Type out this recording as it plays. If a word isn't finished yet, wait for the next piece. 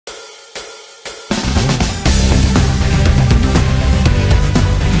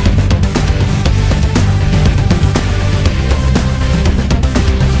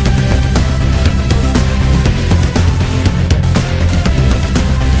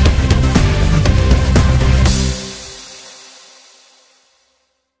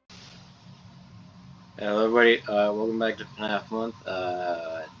everybody, welcome back to FNAF month,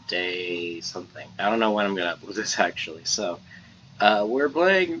 day something. I don't know when I'm gonna upload this actually, so, we're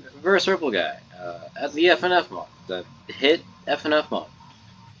playing Verse Ourple Guy, at the FNF mod, the hit FNF mod.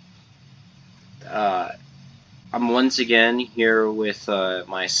 I'm once again here with,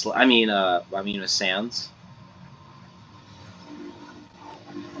 with Sans.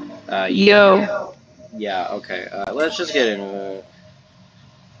 Yo. Yeah, okay, let's just get into it.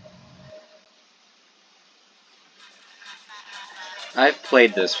 I've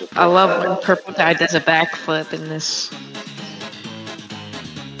played this before. I love when Purple Guy does a backflip in this.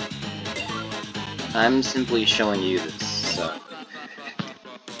 I'm simply showing you this, so.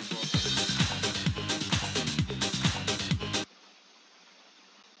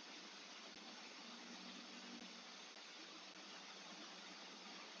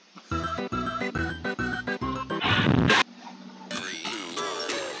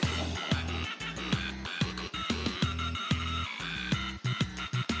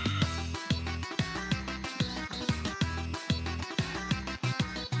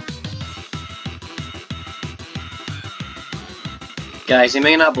 Guys, you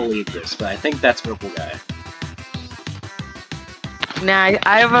may not believe this, but I think that's Ourple Guy. Nah,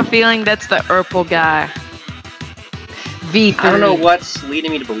 I have a feeling that's the Ourple Guy. V3. I don't know what's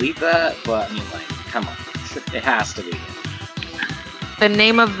leading me to believe that, but I mean, like, come on. It has to be. The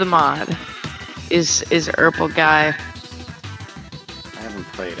name of the mod is Ourple Guy. I haven't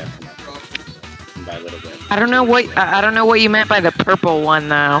played FNF by a little bit. I don't know what you meant by the purple one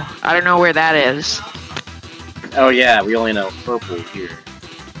though. I don't know where that is. Oh yeah, we only know purple here.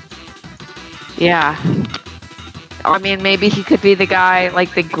 Yeah. I mean, maybe he could be the guy,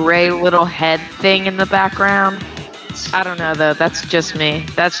 like the gray little head thing in the background. I don't know though, that's just me.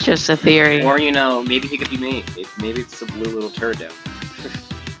 That's just a theory. Or, you know, maybe he could be me. Maybe it's a blue little turd down.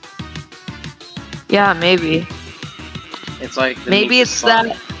 Yeah, maybe. It's like maybe it's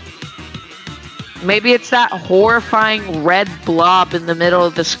that horrifying red blob in the middle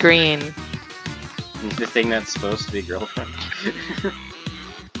of the screen. The thing that's supposed to be girlfriend.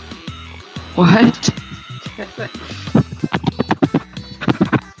 What?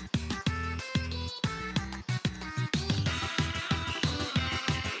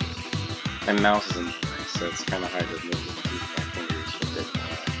 My mouse isn't nice, so it's kind of hard to move my fingers with it.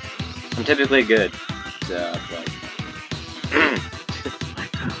 I'm typically good, but...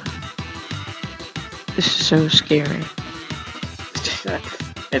 This is so scary.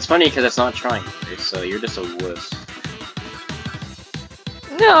 It's funny because it's not trying, so you're just a wuss.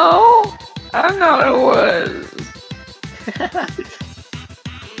 No, I'm not a wuss.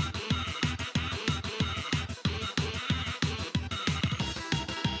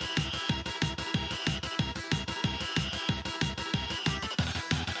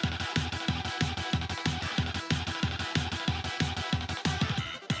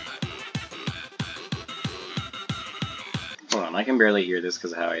 Hold on, I can barely hear this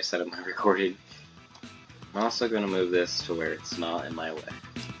because of how I set up my recording. I'm also going to move this to where it's not in my way.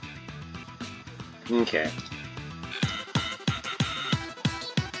 Okay.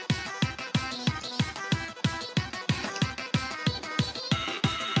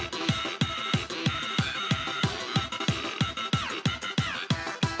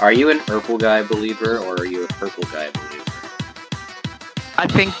 Are you an Ourple Guy believer, or are you a Purple Guy believer? I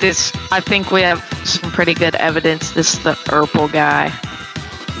think we have some pretty good evidence this is the Ourple Guy.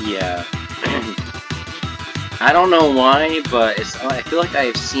 Yeah. I don't know why, but I feel like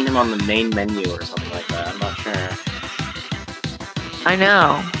I've seen him on the main menu or something like that. I'm not sure. I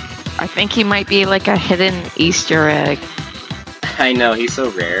know. I think he might be like a hidden Easter egg. I know, he's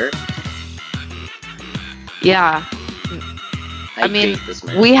so rare. Yeah. I mean,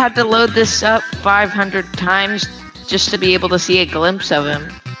 we had to load this up 500 times just to be able to see a glimpse of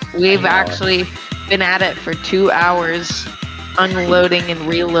him. We've actually been at it for 2 hours, unloading and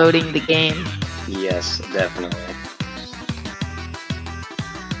reloading the game. Yes, definitely.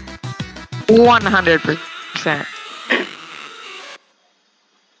 100%.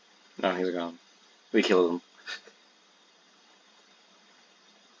 No, he's gone. We killed him.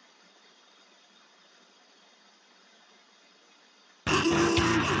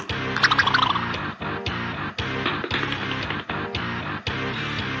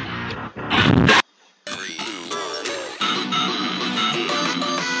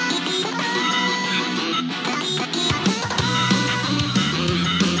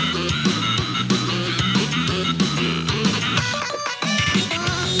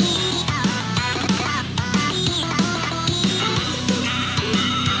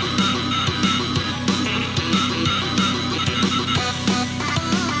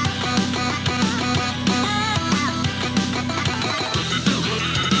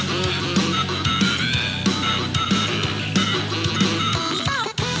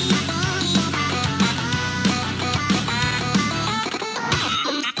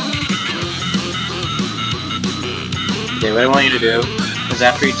 Okay, what I want you to do is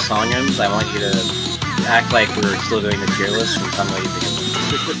after each song ends, I want you to act like we're still doing the tier list and tell me what you think of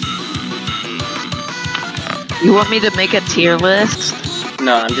it. You want me to make a tier list?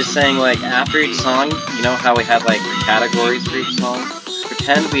 No, I'm just saying, like, after each song, you know how we have, like, the categories for each song?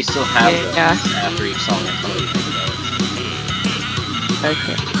 Pretend we still have those after each song and tell me what you think about it.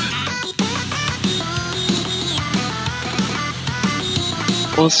 Okay.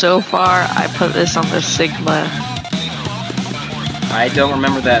 Well, so far, I put this on the Sigma. I don't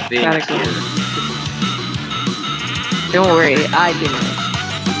remember that being category. Don't worry, I didn't.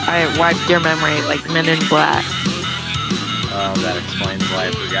 I wiped your memory like Men in Black. Oh, that explains why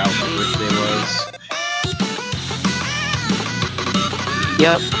I forgot what my birthday was.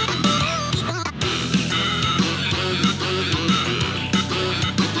 Yep.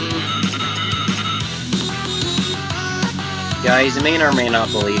 Guys, you may or may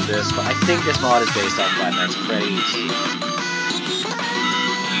not believe this, but I think this mod is based off Five Nights at Freddy's.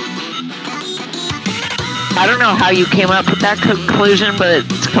 I don't know how you came up with that conclusion, but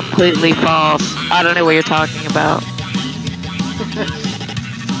it's completely false. I don't know what you're talking about.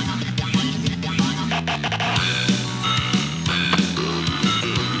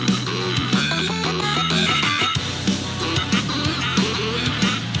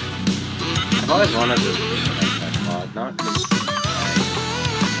 I've always wanted to do an FNF mod, not because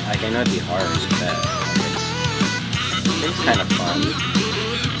I know it'd be hard, but it seems kind of fun.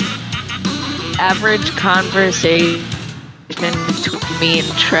 Average conversation between me and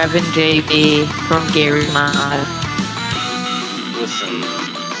Trev and JB from Gary's Mod. Listen,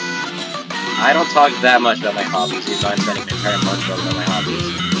 I don't talk that much about my hobbies, even though I'm spending an entire month talking about my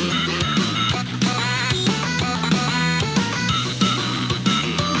hobbies.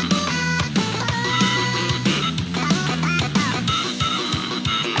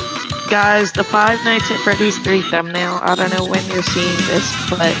 Guys, the Five Nights at Freddy's 3 thumbnail, I don't know when you're seeing this,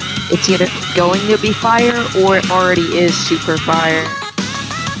 but it's either going to be fire or it already is super fire.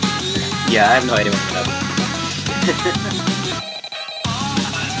 Yeah, I have no idea what that is.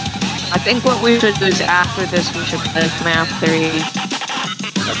 I think what we should do is after this we should play FNAF 3.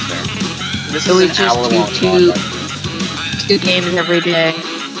 That's fair. This So is we an just hour-long do mod, two games every day.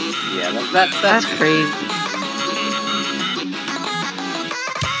 Yeah, that's crazy.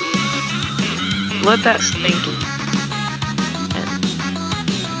 Let that stink.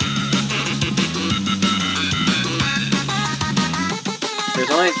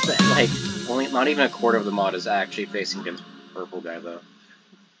 There's only not even a quarter of the mod is actually facing against Ourple guy though.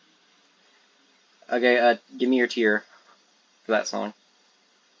 Okay, give me your tier for that song.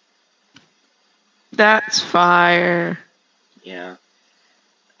 That's fire. Yeah.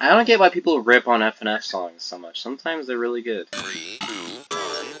 I don't get why people rip on FNF songs so much. Sometimes they're really good. 3, 2, 1.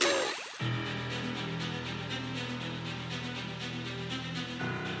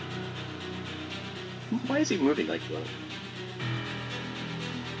 Why is he moving like that?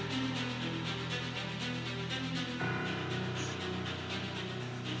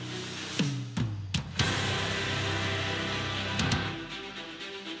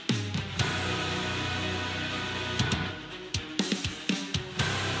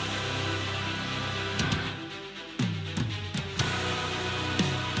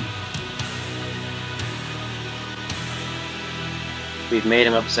 We've made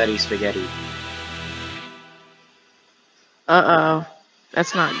him upsetty spaghetti. Uh-oh.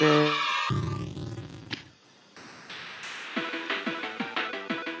 That's not good.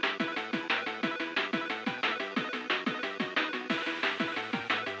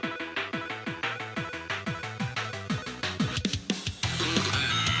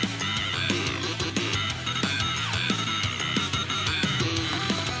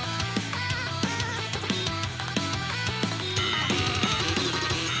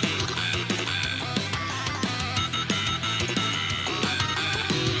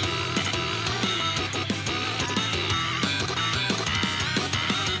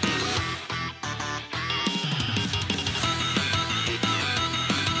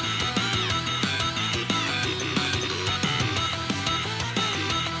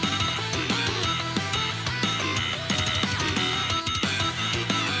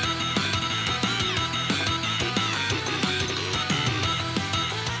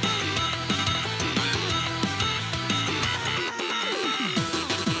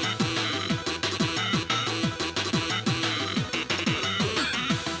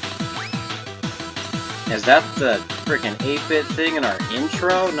 Is that the freaking 8-bit thing in our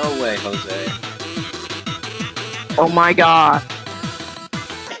intro? No way, Jose. Oh my god.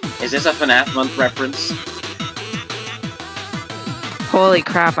 Is this a FNAF month reference? Holy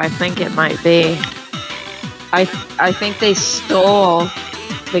crap, I think it might be. I think they stole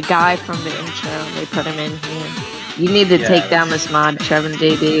the guy from the intro and they put him in here. You need to take down this mod, Trevin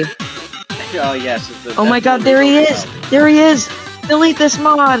JB. Oh yes. Oh my god, there he is! There he is! Delete this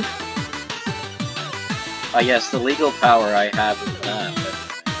mod! Oh yes, the legal power I have is that.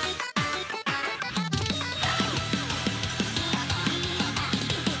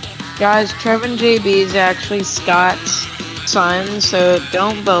 Guys, Trevin JB is actually Scott's son, so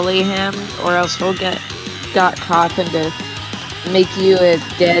don't bully him, or else he'll got coffined to make you a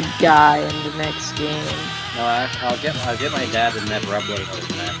dead guy in the next game. No, I'll get my dad to never upload another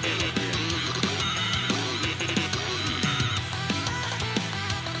FNAF game over here.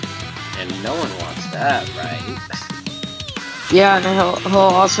 And no one wants that, right? Yeah, and he'll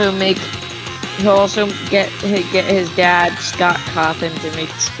also get his dad Scott Coffin to make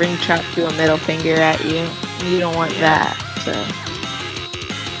Springtrap do a middle finger at you. You don't want that, so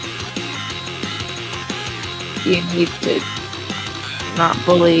you need to not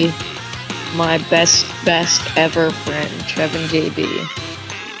bully my best ever friend, Trevin JB.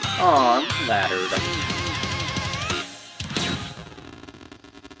 Aw, I'm flattered.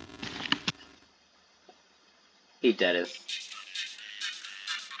 He dead it.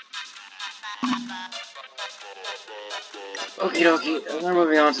 Okie dokie, we're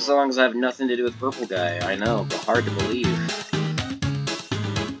moving on to songs that have nothing to do with Purple Guy. I know, but hard to believe.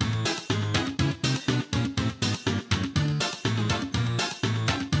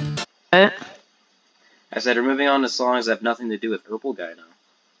 What? I said we're moving on to songs that have nothing to do with Purple Guy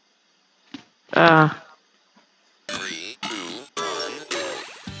now. 3, 2, 1.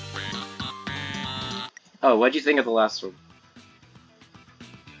 Oh, what'd you think of the last one?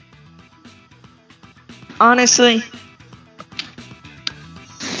 Honestly,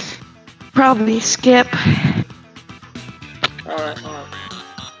 probably skip. Alright.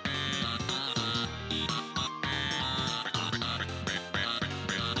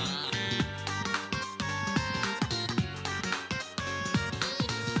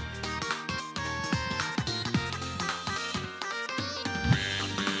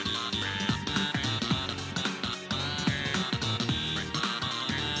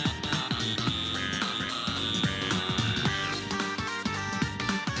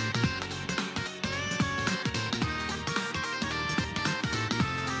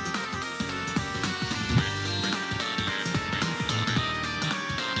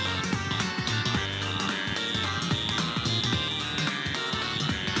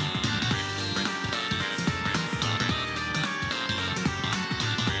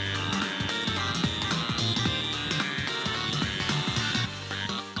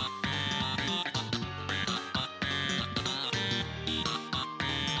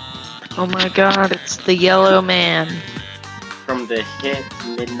 Oh my god, it's the Yellow Man. From the hit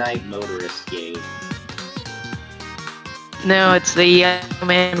Midnight Motorist game. No, it's the Yellow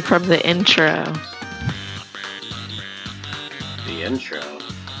Man from the intro. The intro?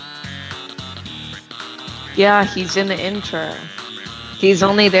 Yeah, he's in the intro. He's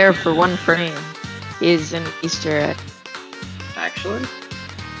only there for one frame. He's an Easter egg. Actually?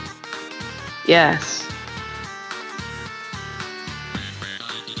 Yes.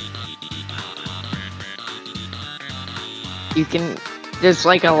 You can, there's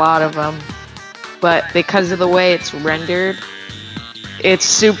like a lot of them, but because of the way it's rendered, it's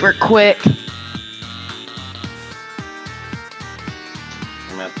super quick. I'm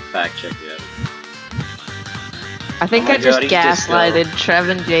gonna have to fact check it. I think Oh my I just God, he's gaslighted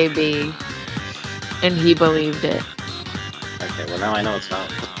Trevin JB, and he believed it. Okay, well now I know it's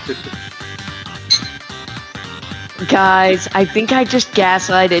not. Guys, I think I just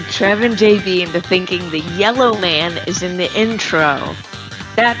gaslighted Trevin JB into thinking the Yellow Man is in the intro.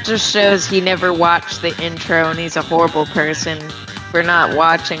 That just shows he never watched the intro and he's a horrible person for not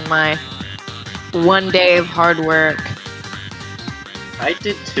watching my one day of hard work. I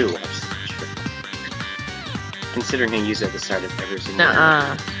did too watch the intro. Considering he used it at the start of every single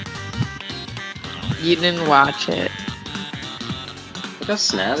Nuh-uh. You didn't watch it. Look how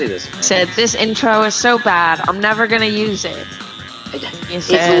snazzy this is. Said, this intro is so bad, I'm never gonna use it. It's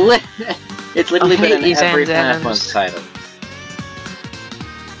literally been in every FNAF one's title.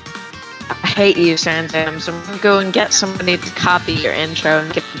 I hate you, Sandsams. I'm gonna go and get somebody to copy your intro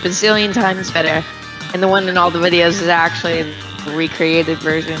and get it a bazillion times better. And the one in all the videos is actually a recreated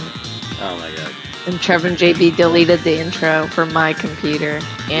version. Oh my god. And Trevin JB deleted the intro from my computer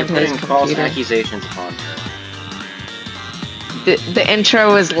and You're his putting false computer. accusations upon her. The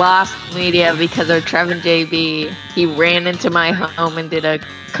intro was lost media because of Trevin JB. He ran into my home and did a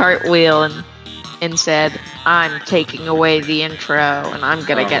cartwheel and said, I'm taking away the intro, and I'm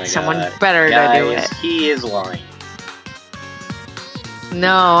gonna get someone better Guys, to do it. He is lying.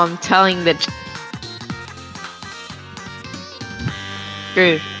 No, I'm telling the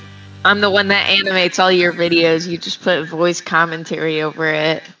truth. I'm the one that animates all your videos. You just put voice commentary over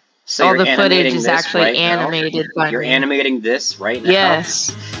it. So all the footage is actually right animated by You're me. animating this right now?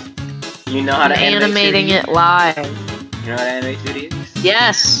 Yes. You know how to animating it live. You know how to animate 2D?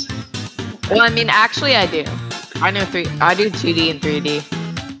 Yes. Well, I mean, actually, I do. I do 2D and 3D.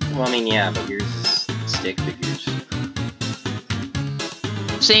 Well, I mean, yeah, but yours is stick figures.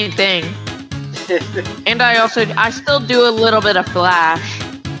 Same thing. And I still do a little bit of Flash.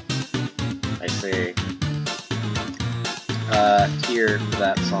 I see. Here for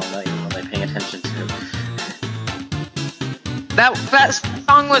that song that you're really paying attention to. That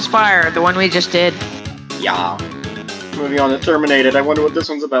song was fire, the one we just did. Yeah. Moving on to Terminated. I wonder what this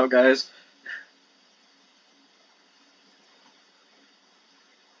one's about, guys.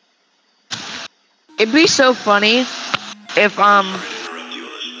 It'd be so funny if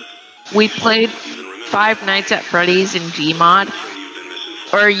we played Five Nights at Freddy's in Gmod,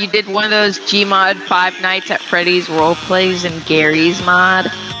 or you did one of those Gmod Five Nights at Freddy's role plays in Gary's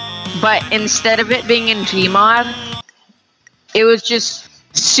mod, but instead of it being in Gmod, it was just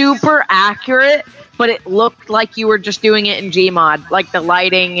super accurate, but it looked like you were just doing it in Gmod, like the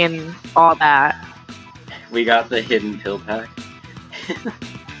lighting and all that. We got the hidden pill pack.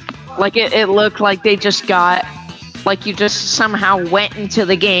 Like it looked like they just got, like you just somehow went into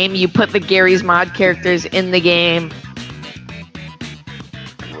the game, you put the Gary's Mod characters in the game.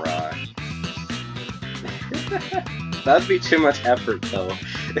 Right. That'd be too much effort, though.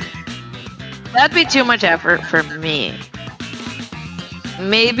 That'd be too much effort for me.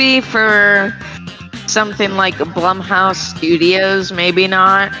 Maybe for something like Blumhouse Studios, maybe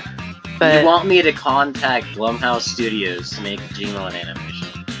not. But you want me to contact Blumhouse Studios to make Gmod animation?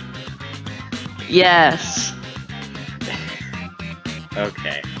 Yes.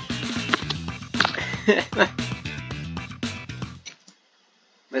 Okay.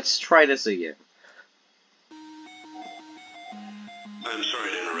 Let's try this again. I'm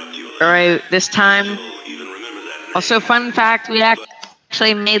sorry to interrupt you. Alright, this time. Also, fun fact, we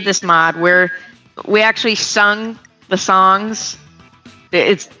actually made this mod where we actually sung the songs.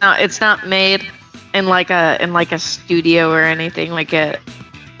 It's not made in like a studio or anything, like a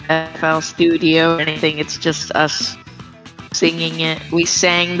FL studio or anything. It's just us singing it. We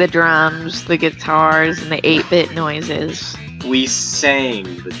sang the drums, the guitars, and the 8-bit noises. We sang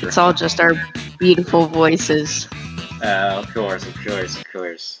the drums. It's all just our beautiful voices. Of course.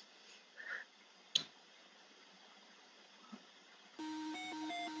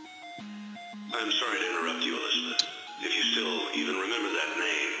 I'm sorry to interrupt you, Elizabeth. If you still even remember that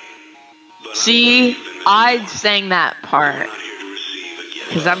name. But see, I sang that part.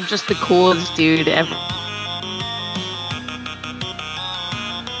 Because I'm just the coolest dude ever.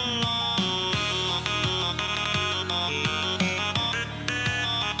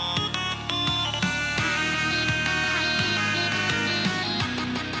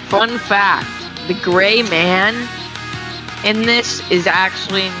 Fun fact, the gray man in this is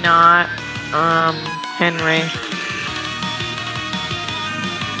actually not, Henry.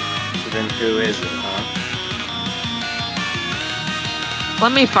 Then who is it, huh?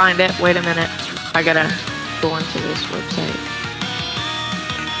 Let me find it. Wait a minute. I gotta go into this website.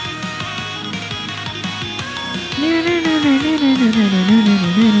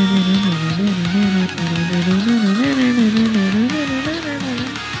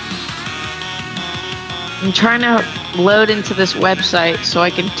 I'm trying to load into this website so I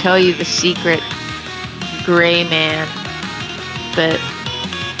can tell you the secret gray man, but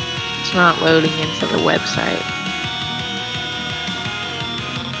it's not loading into the website.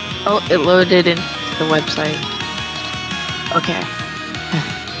 Oh, it loaded into the website. Okay.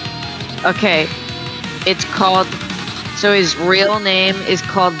 Okay. It's called, so his real name is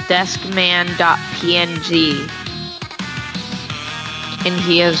called deskman.png. And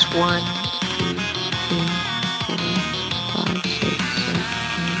he has 1, 2, 3, 4, 5, 6, 7,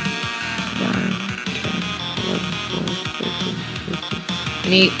 8, 9, 10, 11, 12, 13,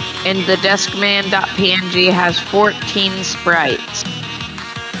 14. And the deskman.png has 14 sprites.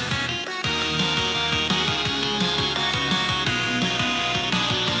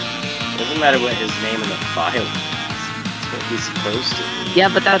 Doesn't matter what his name in the file is. That's what he's supposed to be. Yeah,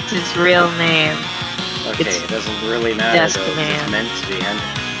 but that's his real name. Okay, It's it doesn't really matter though, 'cause Deskman. it's meant to be ended.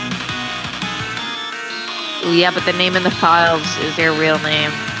 Yeah, but the name in the files is their real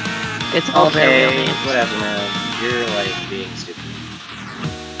name. It's all their real Okay, names. whatever, man. You're like being stupid.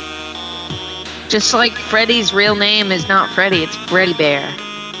 Just like Freddy's real name is not Freddy, it's Freddy Bear.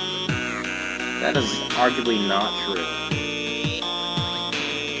 That is arguably not true.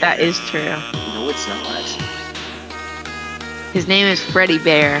 That is true. No, it's not. His name is Freddy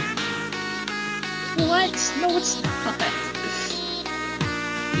Bear. What? No, it's not.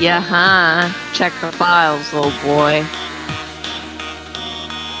 Yeah, huh? Check the files, little boy.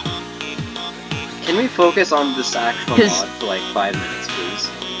 Can we focus on this actual mod for like 5 minutes, please?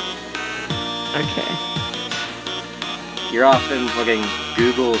 Okay. You're off in fucking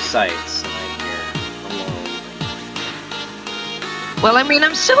Google sites, and I'm here alone. Well, I mean,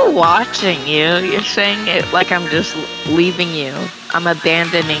 I'm still watching you. You're saying it like I'm just leaving you. I'm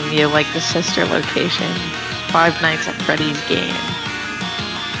abandoning you like the sister location. Five Nights at Freddy's game.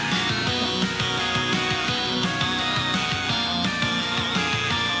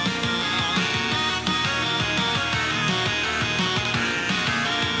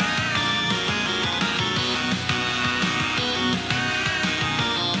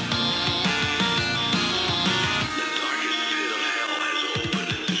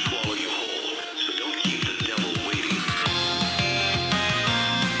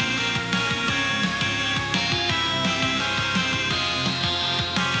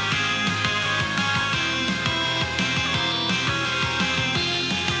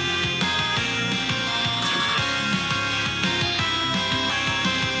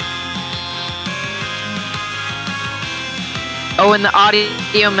 Oh, and the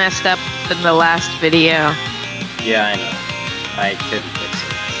audio messed up in the last video. Yeah, I know. I couldn't fix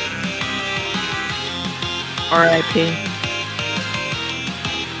it. R.I.P.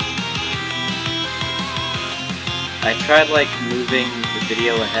 I tried like moving the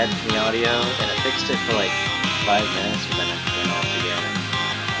video ahead from the audio, and it fixed it for like 5 minutes, but then it went off again.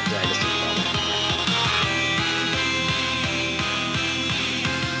 I just didn't bother.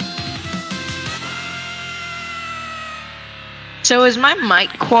 So is my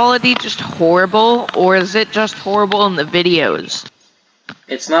mic quality just horrible, or is it just horrible in the videos?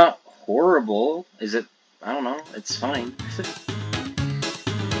 It's not horrible, is it? I don't know, it's fine.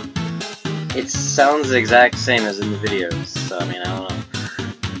 It sounds the exact same as in the videos, so I mean, I don't know.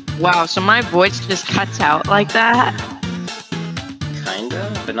 Wow, so my voice just cuts out like that?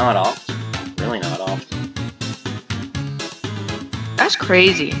 Kinda, but not often. Really not often. That's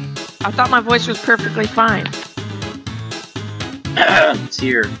crazy. I thought my voice was perfectly fine. It's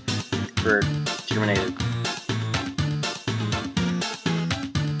here for terminated.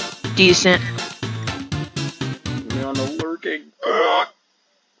 Decent. We're on the lurking.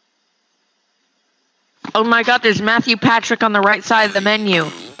 Oh my god, there's Matthew Patrick on the right side of the menu.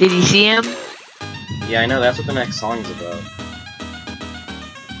 Did you see him? Yeah, I know, that's what the next song's about.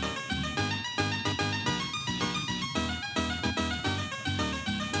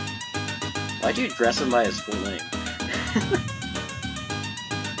 Why'd you dress him by his full name?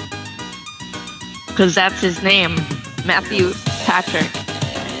 Because that's his name. Matthew Patrick.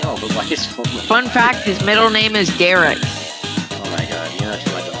 I know, but why his full name? Fun fact, his middle name is Derek. Oh my god, you know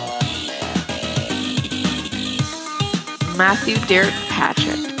too much about Matthew Derek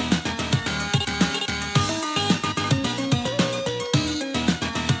Patrick.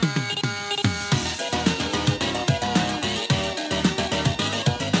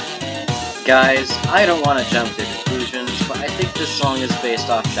 Guys, I don't want to jump to conclusions, but I think this song is based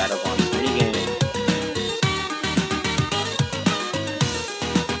off Shadowbond's minigame.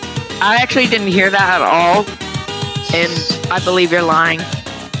 I actually didn't hear that at all, and I believe you're lying.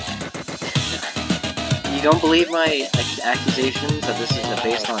 You don't believe my accusations that this is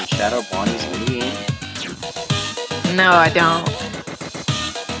based on Shadow Bonnie's minigame? No, I don't.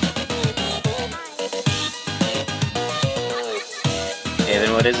 Okay,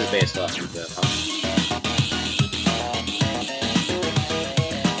 then what is it based off of, huh?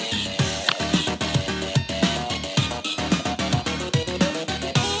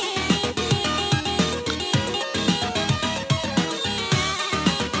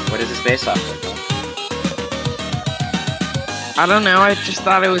 What is this based off of, huh? I don't know, I just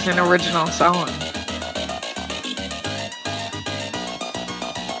thought it was an original song.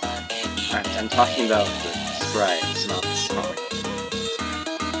 I'm talking about the sprites, not the song.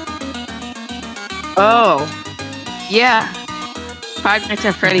 Oh, yeah. Five Nights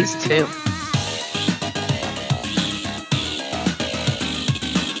at Freddy's 2.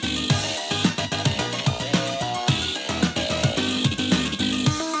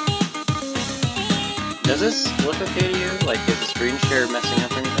 Does this look okay to you? Like, is the screen share messing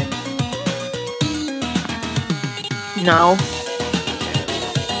up or anything? No.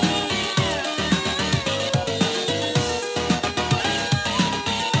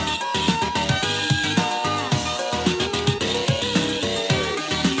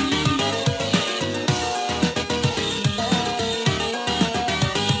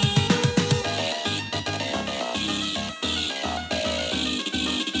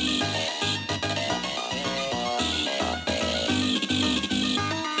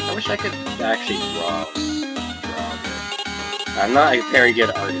 I could actually draw. I'm not a very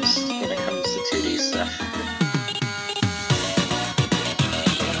good artist when it comes to 2D stuff.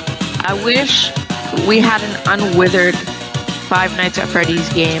 I wish we had an unwithered Five Nights at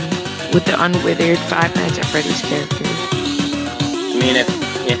Freddy's game with the unwithered Five Nights at Freddy's characters. I mean,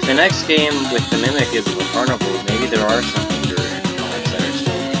 if the next game with the Mimic is the Carnival, maybe there are some enduring elements that are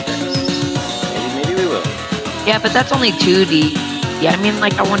still fixed. Maybe we will. Yeah, but that's only 2D. Yeah, I mean,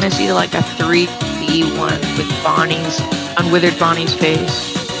 like, I want to see, like, a 3D one with Bonnie's, unwithered Bonnie's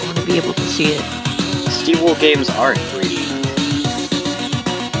face. I want to be able to see it. SteelWool games are 3D.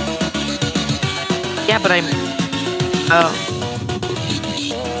 Yeah, but I'm... Oh.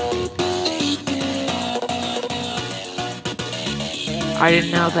 I didn't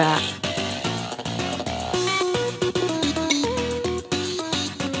know that.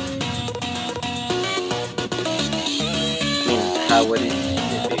 I mean, how wouldn't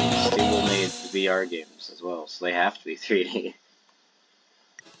it be? SteelWool made VR games as well, so they have to be 3D.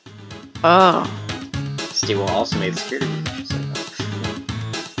 Oh. SteelWool also made security features, so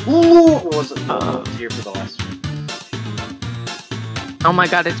ooh! What was it? What was here for the last one? Oh my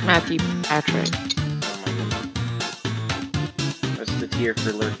god, it's Matthew Patrick. Oh my goodness. What's the tier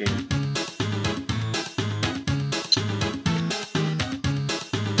for lurking?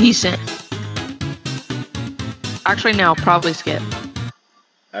 Decent. Actually, no, probably skip.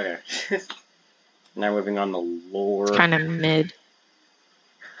 Okay. Now moving on to lore. It's kind of mid.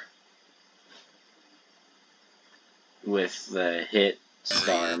 With the hit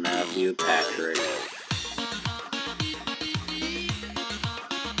star Matthew Patrick.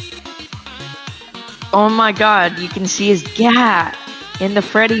 Oh my god, you can see his gat in the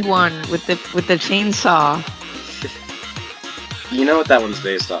Freddy one with the chainsaw. You know what that one's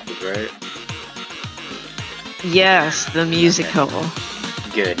based off of, right? Yes, the musical.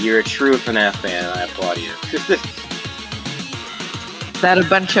 Good, you're a true FNAF fan, I applaud you. That a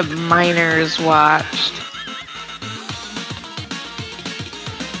bunch of minors watched.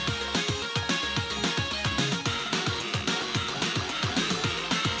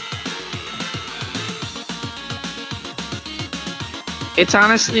 It's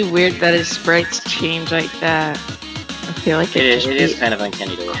honestly weird that his sprites change like that. I feel like it is kind of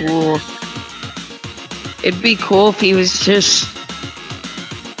uncanny to look at. Cool. It'd be cool if he was just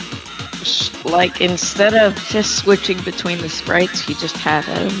like, instead of just switching between the sprites, he just had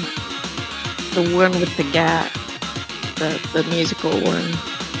the one with the gat, the musical one.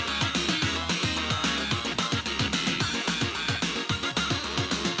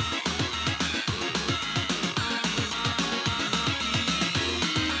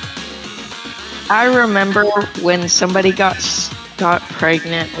 I remember when somebody got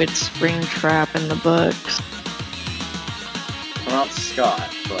pregnant with Springtrap in the books. Well, not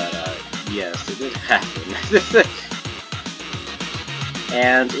Scott, but yes, it did happen.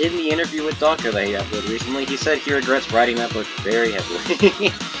 And in the interview with Doctor that he uploaded recently, he said he regrets writing that book very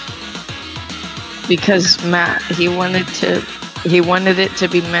heavily. Because he wanted it to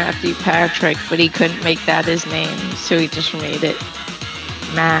be Matthew Patrick, but he couldn't make that his name, so he just made it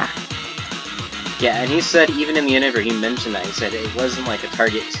Matt. Yeah, and he said, even in the interview, he mentioned that. He said it wasn't like a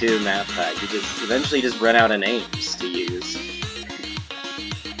Target 2 map pack. He just eventually just ran out of names to use.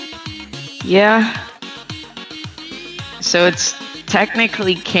 Yeah. So it's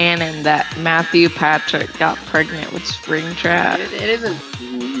technically canon that Matthew Patrick got pregnant with Springtrap. It isn't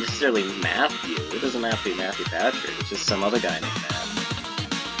necessarily Matthew. It doesn't have to be Matthew Patrick. It's just some other guy named Matt.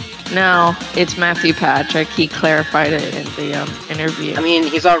 No, it's Matthew Patrick. He clarified it in the interview. I mean,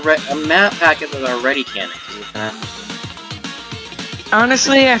 he's already Matt Patrick is already canon.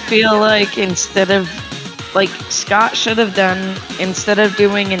 Honestly, I feel like Scott should have done, instead of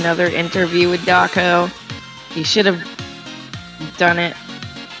doing another interview with Daco, he should have done it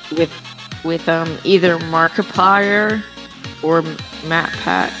with either Markiplier or Matt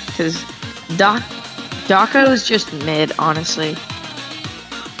Pat, because Daco is just mid, honestly.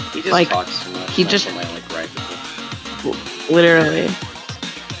 He just talks too much. He just right. literally.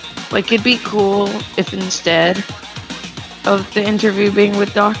 Like, it'd be cool if instead of the interview being with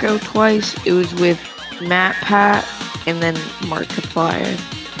Daco twice, it was with Matt Pat and then Markiplier.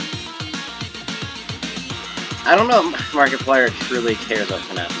 I don't know if Markiplier truly cares about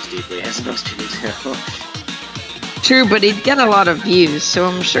FNAF as deeply as most people do. True, but he'd get a lot of views, so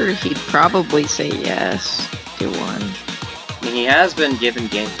I'm sure he'd probably say yes to one. I mean, he has been given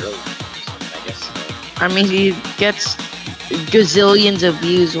games earlier, I guess so. I mean, he gets gazillions of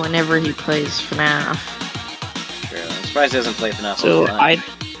views whenever he plays FNAF. Sure, I'm surprised he doesn't play FNAF So all the time.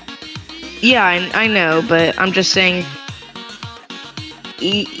 Yeah, I know, but I'm just saying,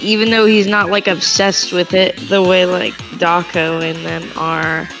 even though he's not like obsessed with it the way like Daco and them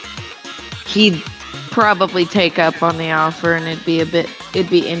are, he'd probably take up on the offer, and it'd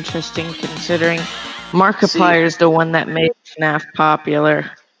be interesting considering Markiplier's the one that made FNAF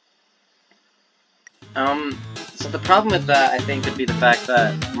popular. So the problem with that, I think, would be the fact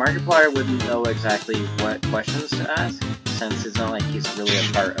that Markiplier wouldn't know exactly what questions to ask, since it's not like he's really a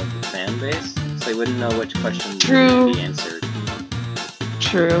part of the fan base, so he wouldn't know which questions would be answered.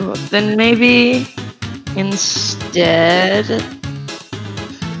 True. Then maybe instead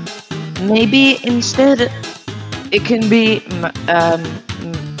it can be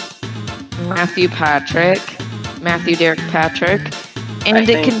Matthew Derek Patrick, and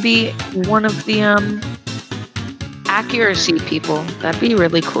it can be one of the accuracy people. That'd be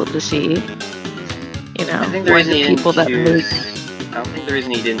really cool to see. You know, I think the reason I don't think the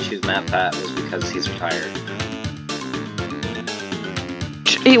reason he didn't choose Matt Pat was because he's retired.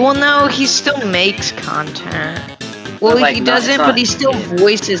 Well, no, he still makes content. Well, like, he doesn't, but he still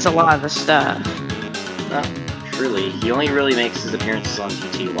voices a lot of the stuff. Not truly. He only really makes his appearances on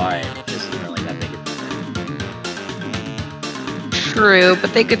GTY, which isn't really that big of a thing. True,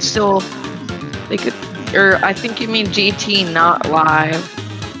 but they could, or I think you mean GT not live.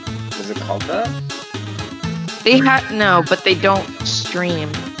 Is it called that? No, but they don't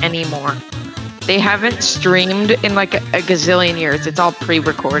stream anymore. They haven't streamed in like a gazillion years. It's all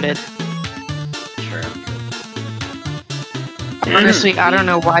pre-recorded. Sure. Honestly, I don't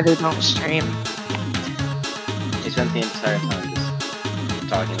know why they don't stream. He spent the entire time just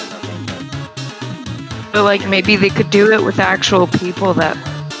talking about nothing. But like, maybe they could do it with actual people that,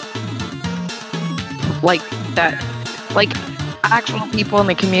 like actual people in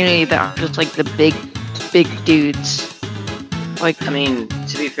the community that are just like the big dudes. Like, I mean,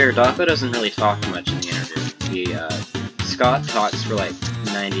 to be fair, Daco doesn't really talk much in the interview. Scott talks for like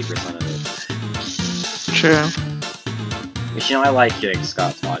 90% of it. True. Which, you know, I like hearing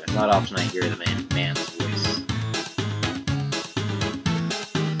Scott talk. It's not often I hear the man's voice.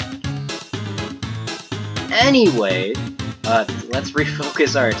 Anyway, let's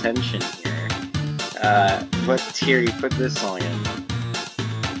refocus our attention here. What tier you put this song in?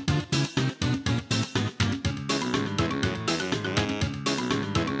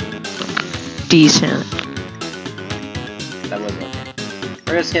 Decent. That was okay.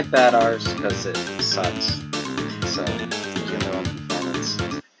 We're gonna skip Bad Ours because it sucks. So, we're gonna go on performance.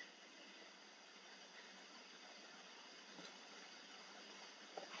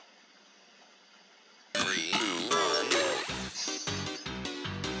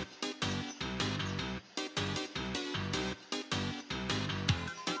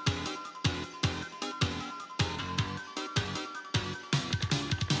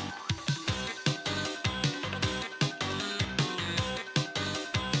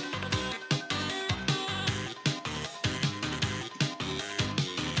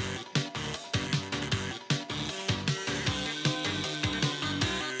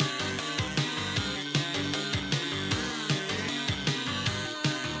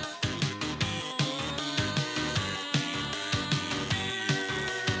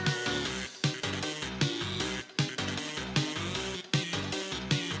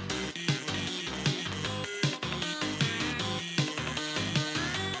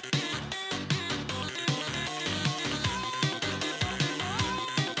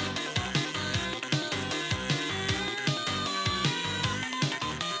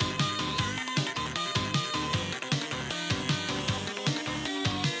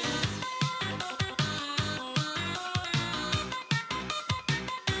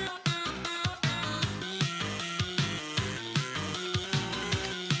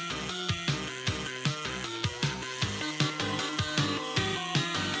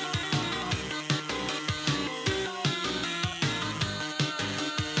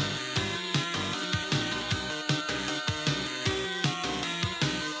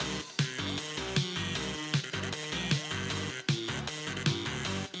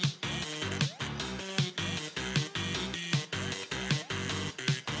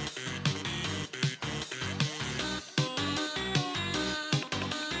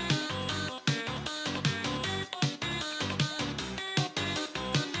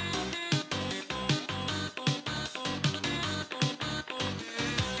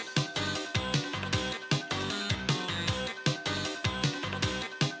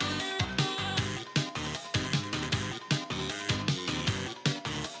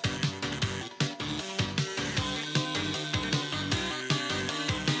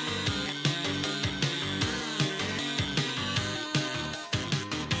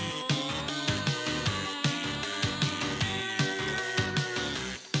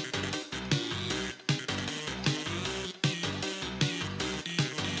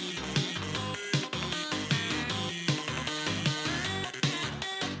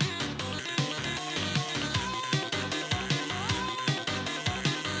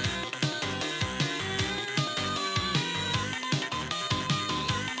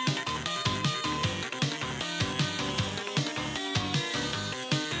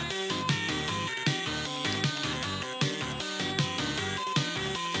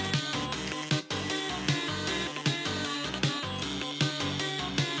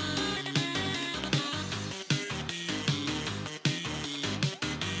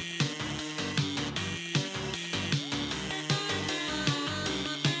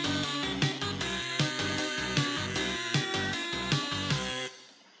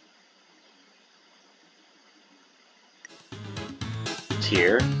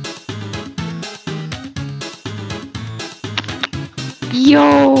 here.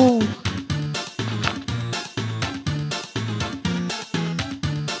 Yo!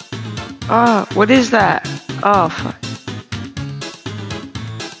 Oh, what is that? Oh, fuck.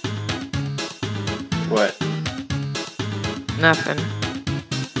 What? Nothing.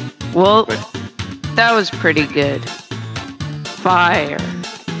 Well, What? that was pretty good. Fire.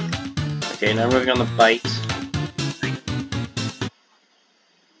 Okay, now we're moving on the bite.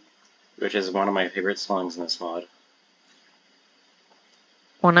 Which is one of my favorite songs in this mod.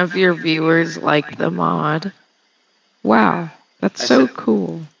 One of your viewers liked the mod. Wow, that's so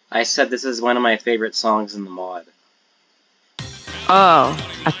cool. I said this is one of my favorite songs in the mod. Oh,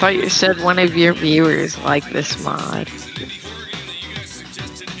 I thought you said one of your viewers liked this mod.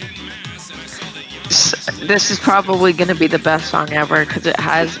 This is probably going to be the best song ever because it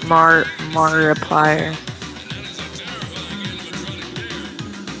has Markiplier.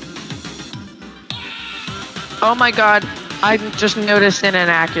 Oh my god, I just noticed an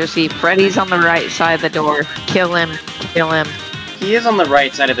inaccuracy. Freddy's on the right side of the door. Kill him, kill him. He is on the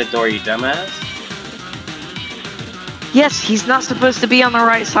right side of the door, you dumbass. Yes, he's not supposed to be on the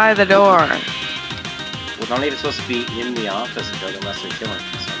right side of the door. Well, not even supposed to be in the office unless they're killing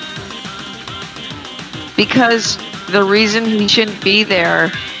him. Because the reason he shouldn't be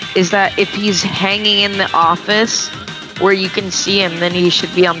there is that if he's hanging in the office where you can see him, then he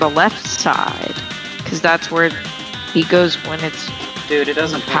should be on the left side. Because that's where he goes when it's Dude, it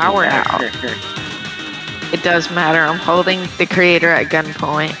doesn't power out. It does matter. I'm holding the creator at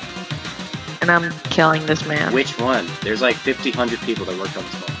gunpoint. And I'm killing this man. Which one? There's like 100 people that work on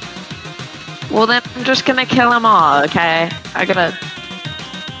this one. Well then, I'm just gonna kill them all, okay? I got a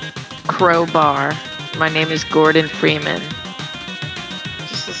crowbar. My name is Gordon Freeman.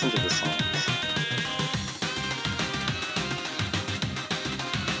 Just listen to the songs.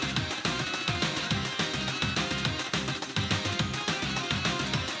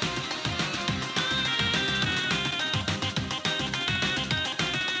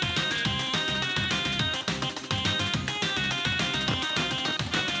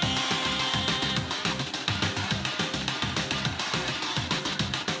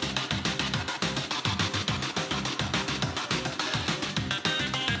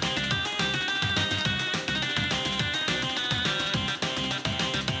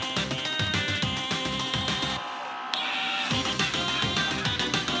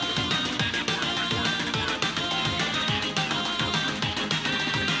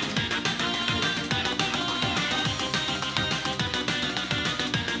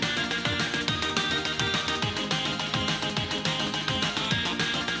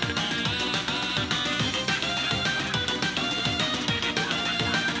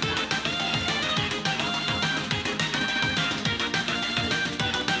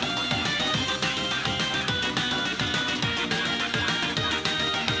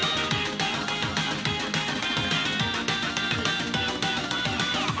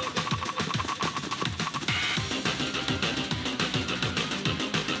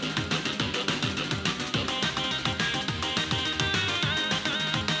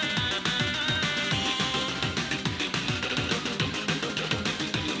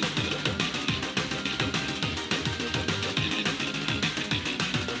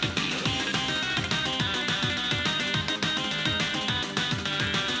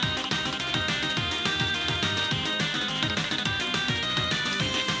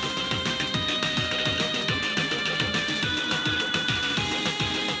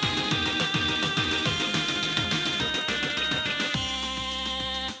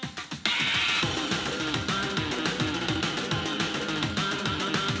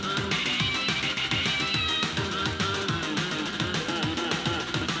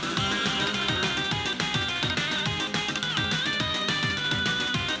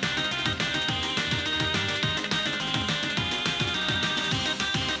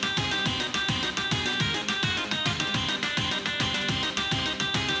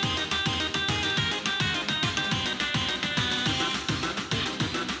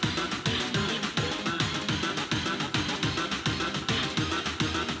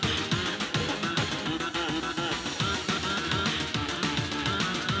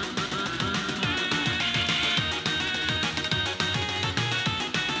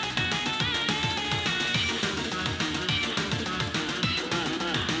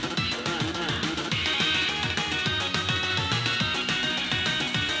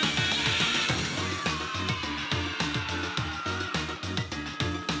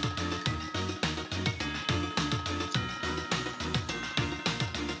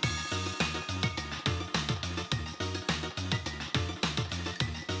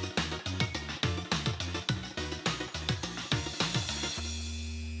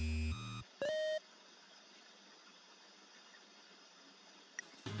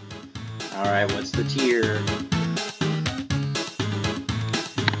 Alright, what's the tier?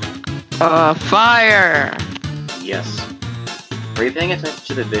 Fire! Yes. Are you paying attention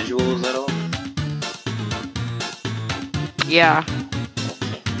to the visuals at all? Yeah.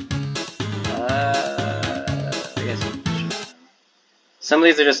 I guess some of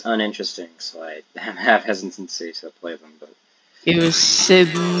these are just uninteresting, so I have hesitancy to play them, but... It was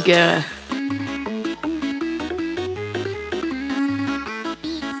Simga.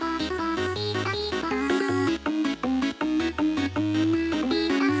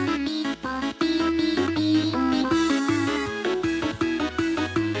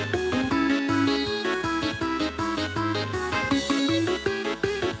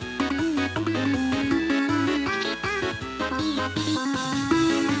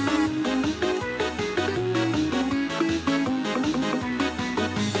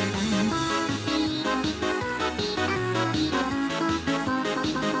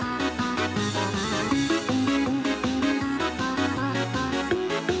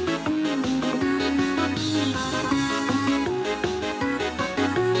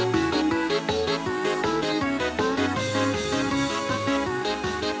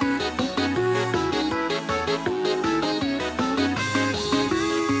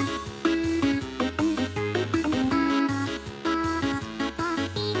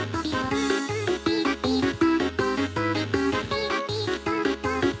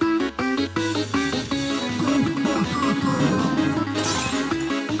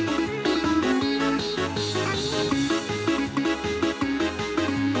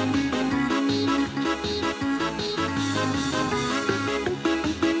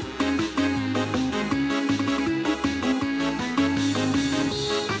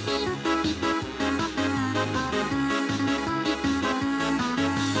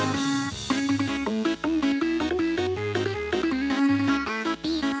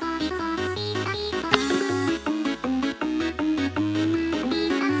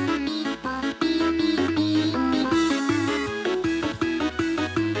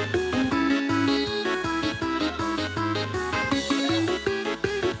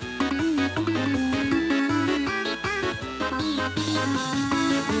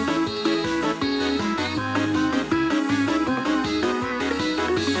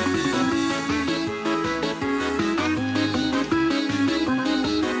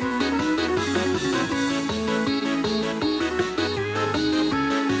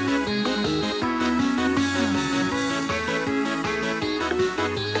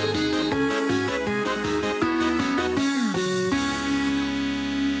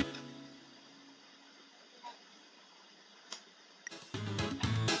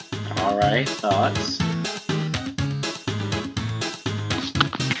 Alright, thoughts?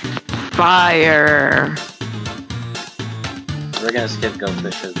 Fire! We're gonna skip Go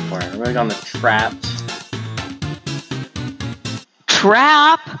Fish at the point. We're gonna go on the Trapped.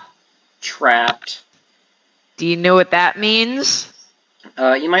 Trap? Trapped. Do you know what that means?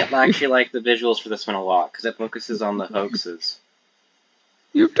 You might actually like the visuals for this one a lot, because it focuses on the hoaxes.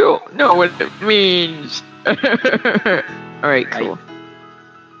 You don't know what it means. Alright, cool.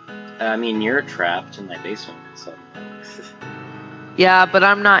 I mean, you're trapped in my basement, so... Yeah, but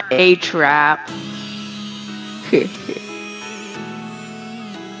I'm not a trap.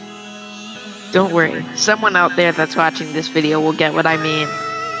 Don't worry. Someone out there that's watching this video will get what I mean.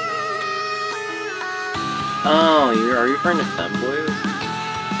 Oh, are you referring to femboys?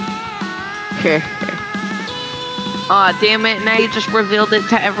 Aw, damn it, now you just revealed it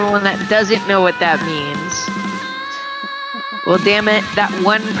to everyone that doesn't know what that means. Well, damn it, that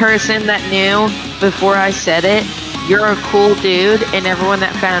one person that knew before I said it, you're a cool dude, and everyone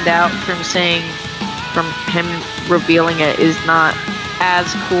that found out from him revealing it is not as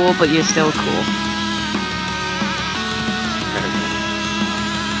cool, but you're still cool.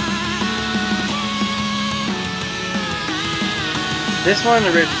 This one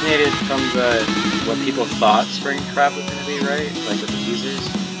originated from what people thought Springtrap was gonna be, right? Like with the teasers.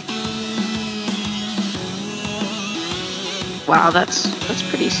 Wow, that's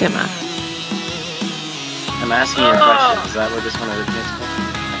pretty similar. I'm asking you a question. Is that where this one originates from?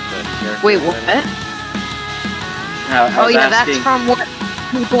 Like wait, what? Oh yeah, asking... that's from what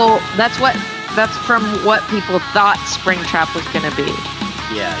people. That's from what people thought Springtrap was gonna be.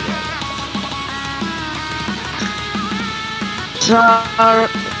 Yeah. So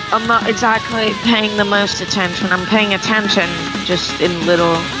I'm not exactly paying the most attention. I'm paying attention just in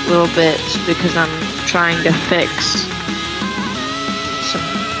little bits because I'm trying to fix some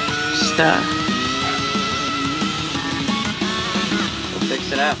stuff. We'll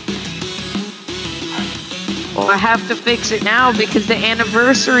fix it out. Well, I have to fix it now because the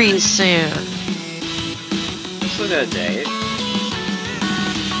anniversary is soon. Still got a date.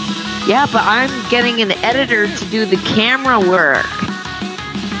 Yeah, but I'm getting an editor to do the camera work,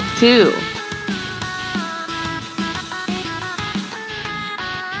 too.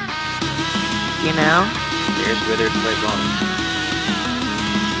 You know? Here's Withered Toy Bonnie.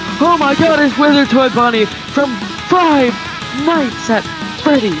 Oh my god, it's Withered Toy Bonnie from Five Nights at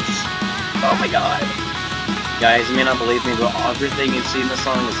Freddy's. Oh my god. Guys, you may not believe me, but everything you see in the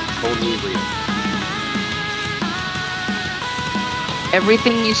song is totally real.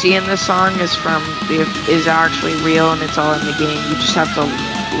 Everything you see in the song is actually real, and it's all in the game. You just have to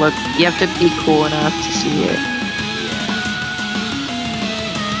look. You have to be cool enough to see it.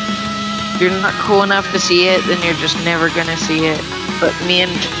 If you're not cool enough to see it, then you're just never gonna see it. But me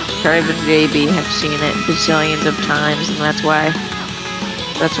and Trev and JB have seen it bazillions of times, and that's why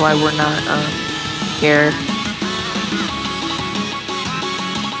we're not scared.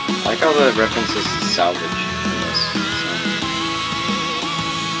 I like all the references to salvage in this.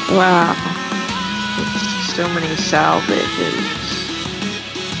 Wow. So many salvages.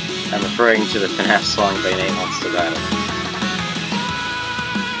 I'm referring to the FNAF song by Nate Wants to Battle.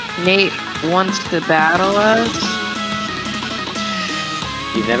 Nate wants to battle us?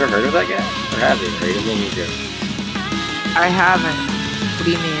 You've never heard of that guy? Or have you? Or you didn't mean you do? I haven't. What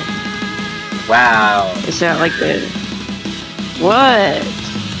do you mean? Wow. Is that like the... What?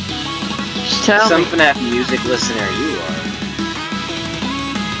 Just tell me. Some FNAF music listener you are.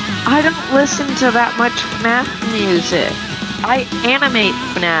 I don't listen to that much FNAF music. I animate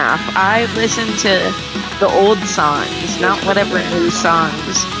FNAF. I listen to the old songs, not whatever new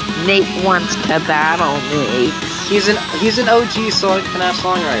songs Nate wants to battle me. He's an OG FNAF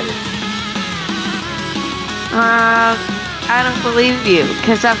songwriter. I don't believe you,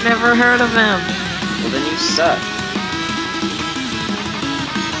 because I've never heard of him. Well, then you suck.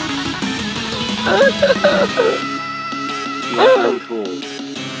 Yeah, I'm cool.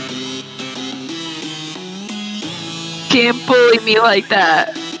 Can't bully me like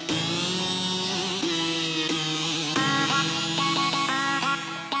that.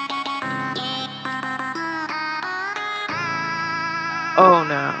 Oh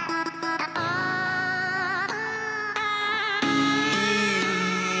no.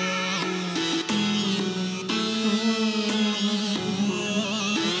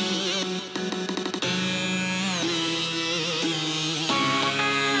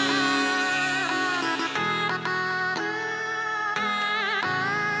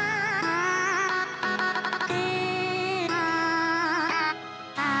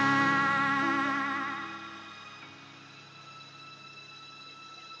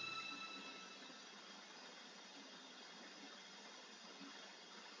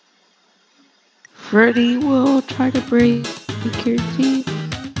 Freddy will try to break your teeth.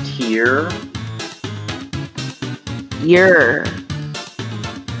 Here. Year.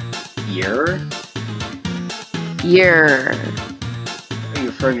 Year? Year. Are you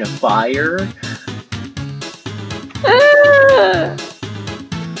referring to fire?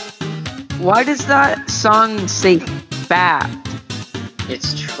 Why does that song say fat?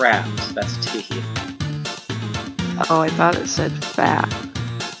 It's trapped. That's T. Oh, I thought it said fat.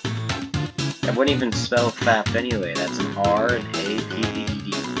 That wouldn't even spell FAP anyway. That's an R, an A, P, P, E,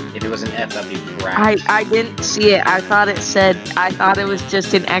 D. If it was an F, that'd be wrapped. I didn't see it. I thought it was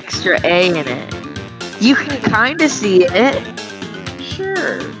just an extra A in it. You can kind of see it.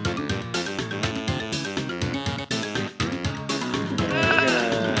 Sure.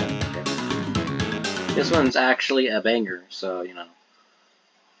 This one's actually a banger, so, you know.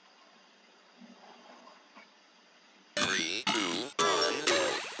 3, 2, 1, go.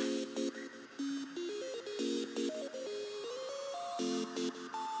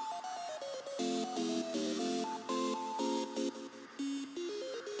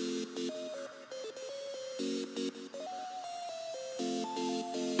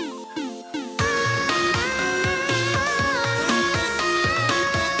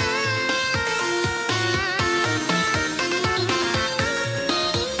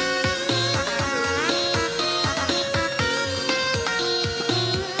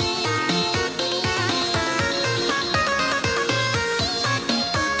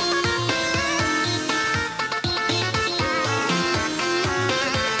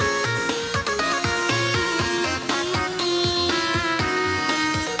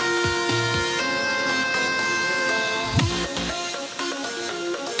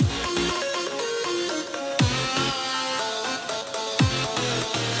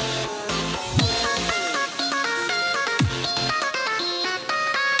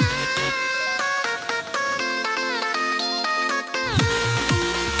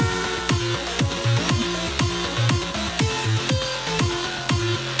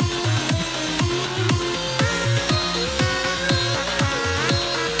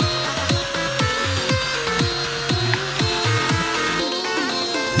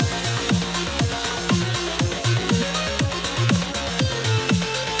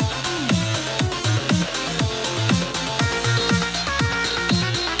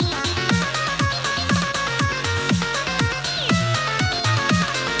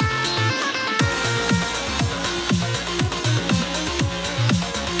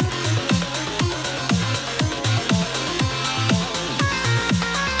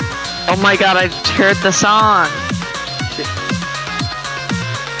 Oh my god, I just heard the song.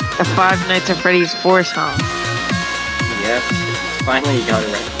 The Five Nights at Freddy's 4 song. Yep, finally you got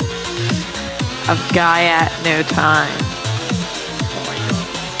it right. A guy at no time. Oh my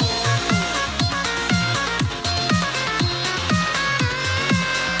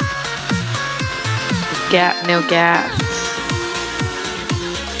god. Gap, no gaps.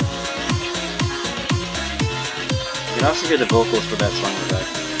 You can also hear the vocals for that song in the back.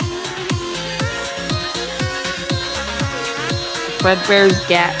 Fredbear's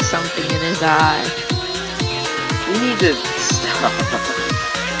got something in his eye. We need to stop.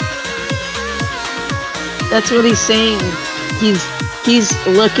 That's what he's saying. He's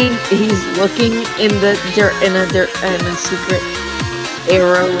looking in the dirt in a secret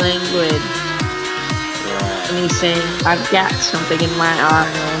arrow language. Right. And he's saying, I've got something in my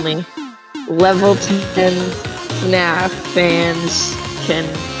eye only. Level 10 FNAF fans can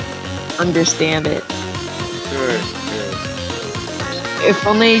understand it. Sure. If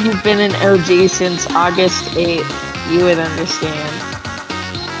only you've been an OG since August 8th, you would understand.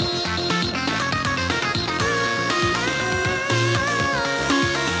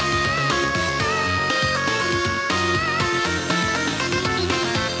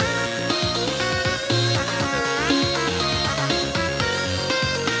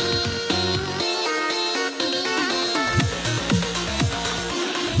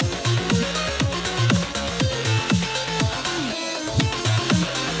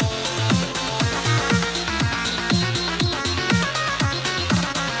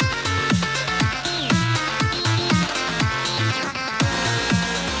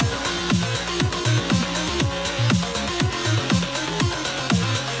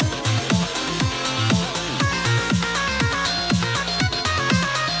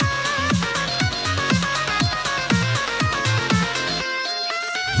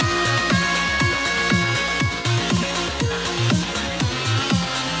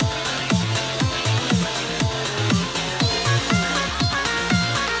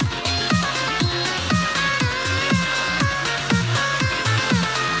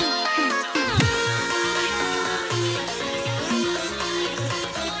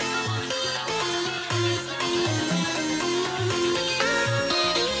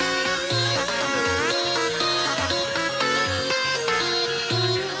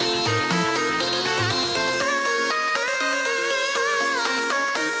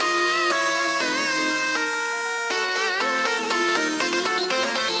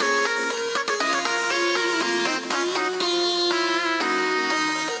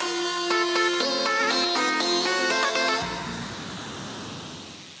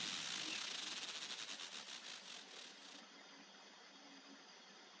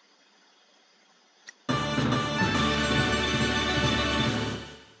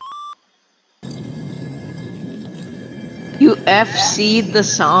 You FC'd the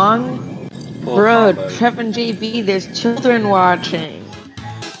song? Bro, Trevin JB, there's children watching.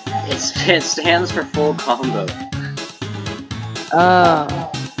 It stands for full combo.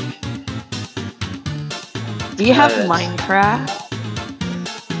 Do you have Minecraft?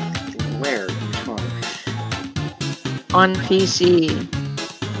 Where? Which one? On PC.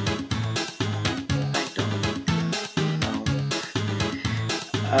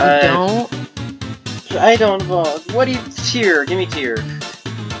 I don't. I don't know. What do you tier? Give me tier.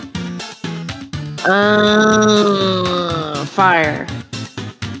 Fire.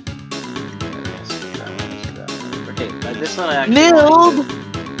 Okay, this one I actually Milled.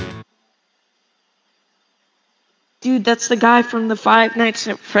 Dude, that's the guy from the Five Nights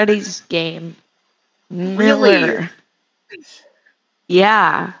at Freddy's game. Really? Miller.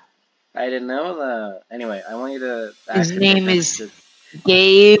 Yeah. I didn't know that. Anyway, I want you to. His name is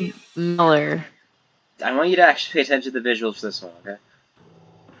Gabe Miller. I want you to actually pay attention to the visuals for this one, okay?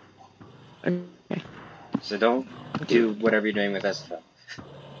 Okay. So don't do whatever you're doing with SFL.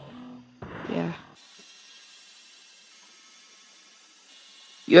 Yeah.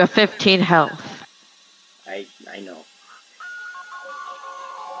 You have 15 health. I know.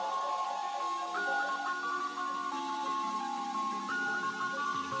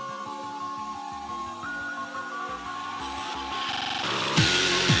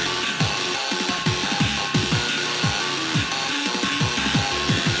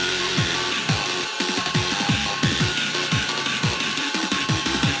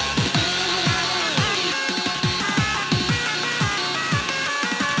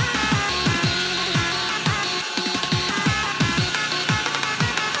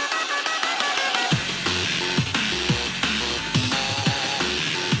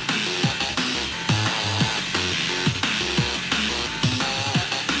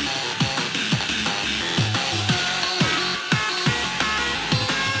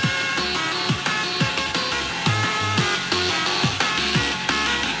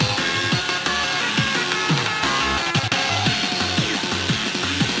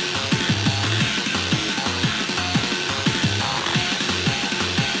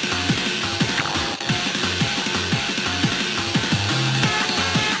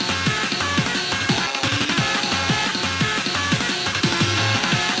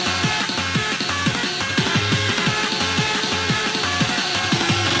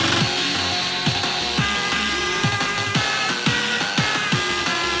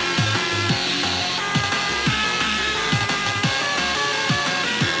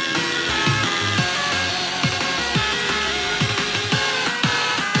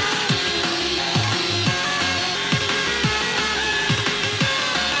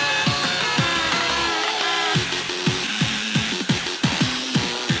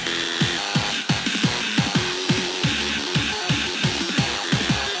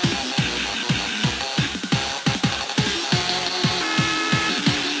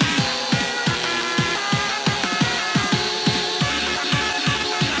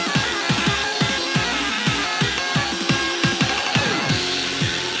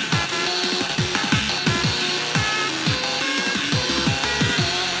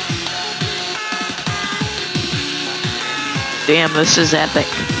 Damn, this is epic.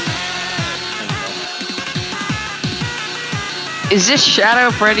 Is this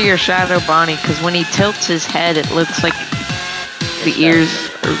Shadow Freddy or Shadow Bonnie? Because when he tilts his head, it looks like the ears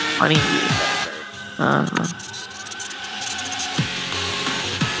are funny.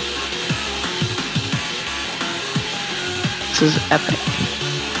 This is epic.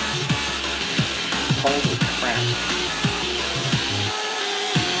 Holy crap.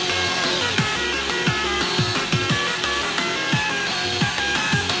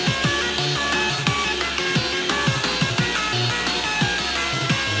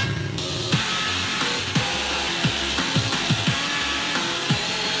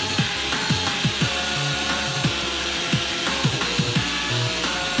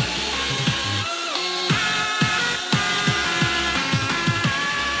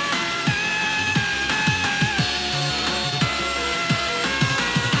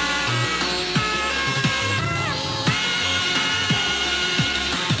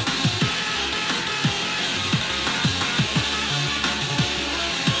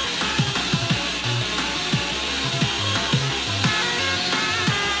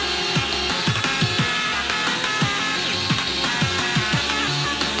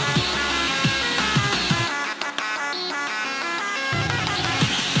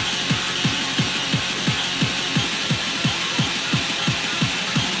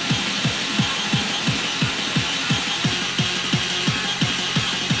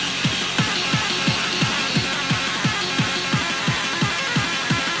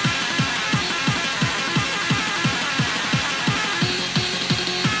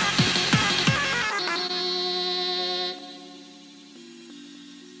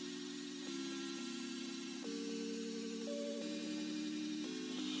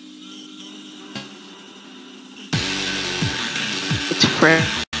 It's Fred.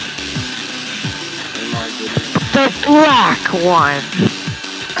 The black one.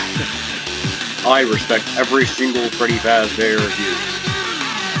 I respect every single Freddy Fazbear review.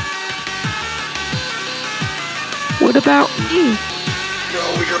 What about you? No,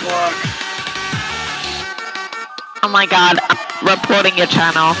 you're black. Oh my god, I'm reporting your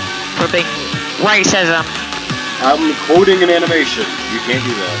channel for being racism. I'm quoting an animation. You can't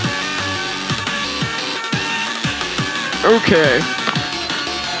do that. Okay.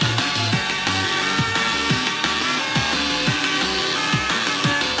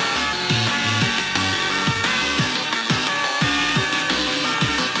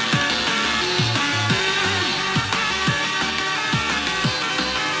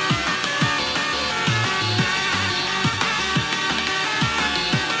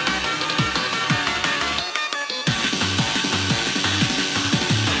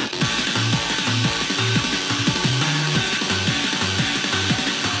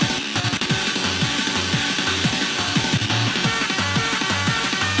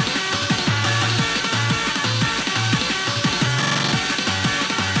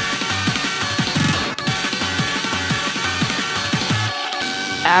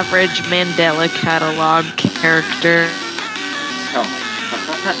 Average Mandela catalog character. Oh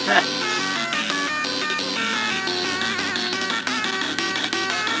my god.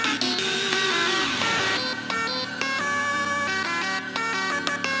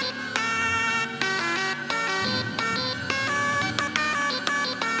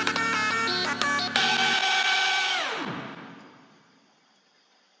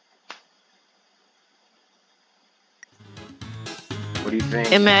 What do you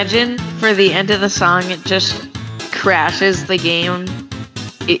think? Imagine for the end of the song, it just crashes the game,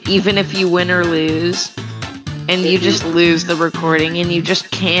 even if you win or lose, and you just lose the recording, and you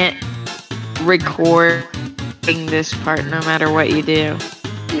just can't record this part no matter what you do.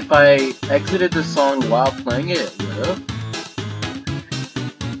 If I exited the song while playing it, it would have.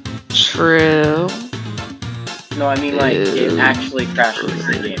 True. No, I mean like it actually crashes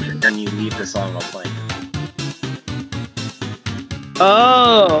the game when you leave the song while playing it.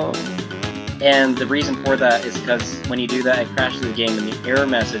 Oh. And the reason for that is because when you do that, it crashes the game, and the error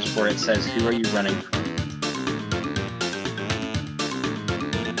message for it says, "Who are you running from?"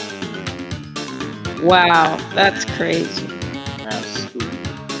 Wow, that's crazy. That's spooky.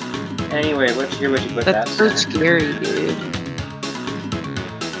 Anyway, let's hear what you put That's that. so scary, dude.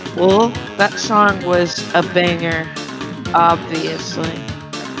 Well, that song was a banger, obviously.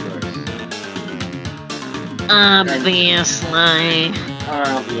 Obviously.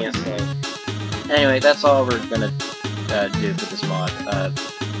 Obviously. Anyway, that's all we're gonna do for this mod.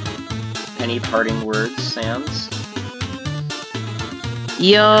 Any parting words, Sans?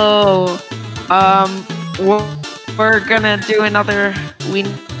 Yo, we're gonna do another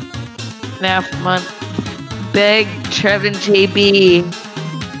FNAF month beg Trev and JB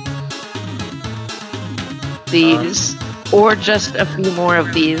these, or just a few more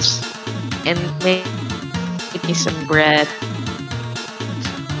of these, and make me some bread.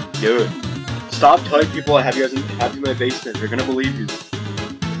 Dude, stop telling people I have you guys in my basement. They're gonna believe you.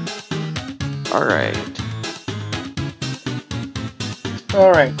 Alright.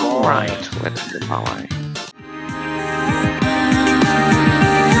 Alright. Alright, let's go.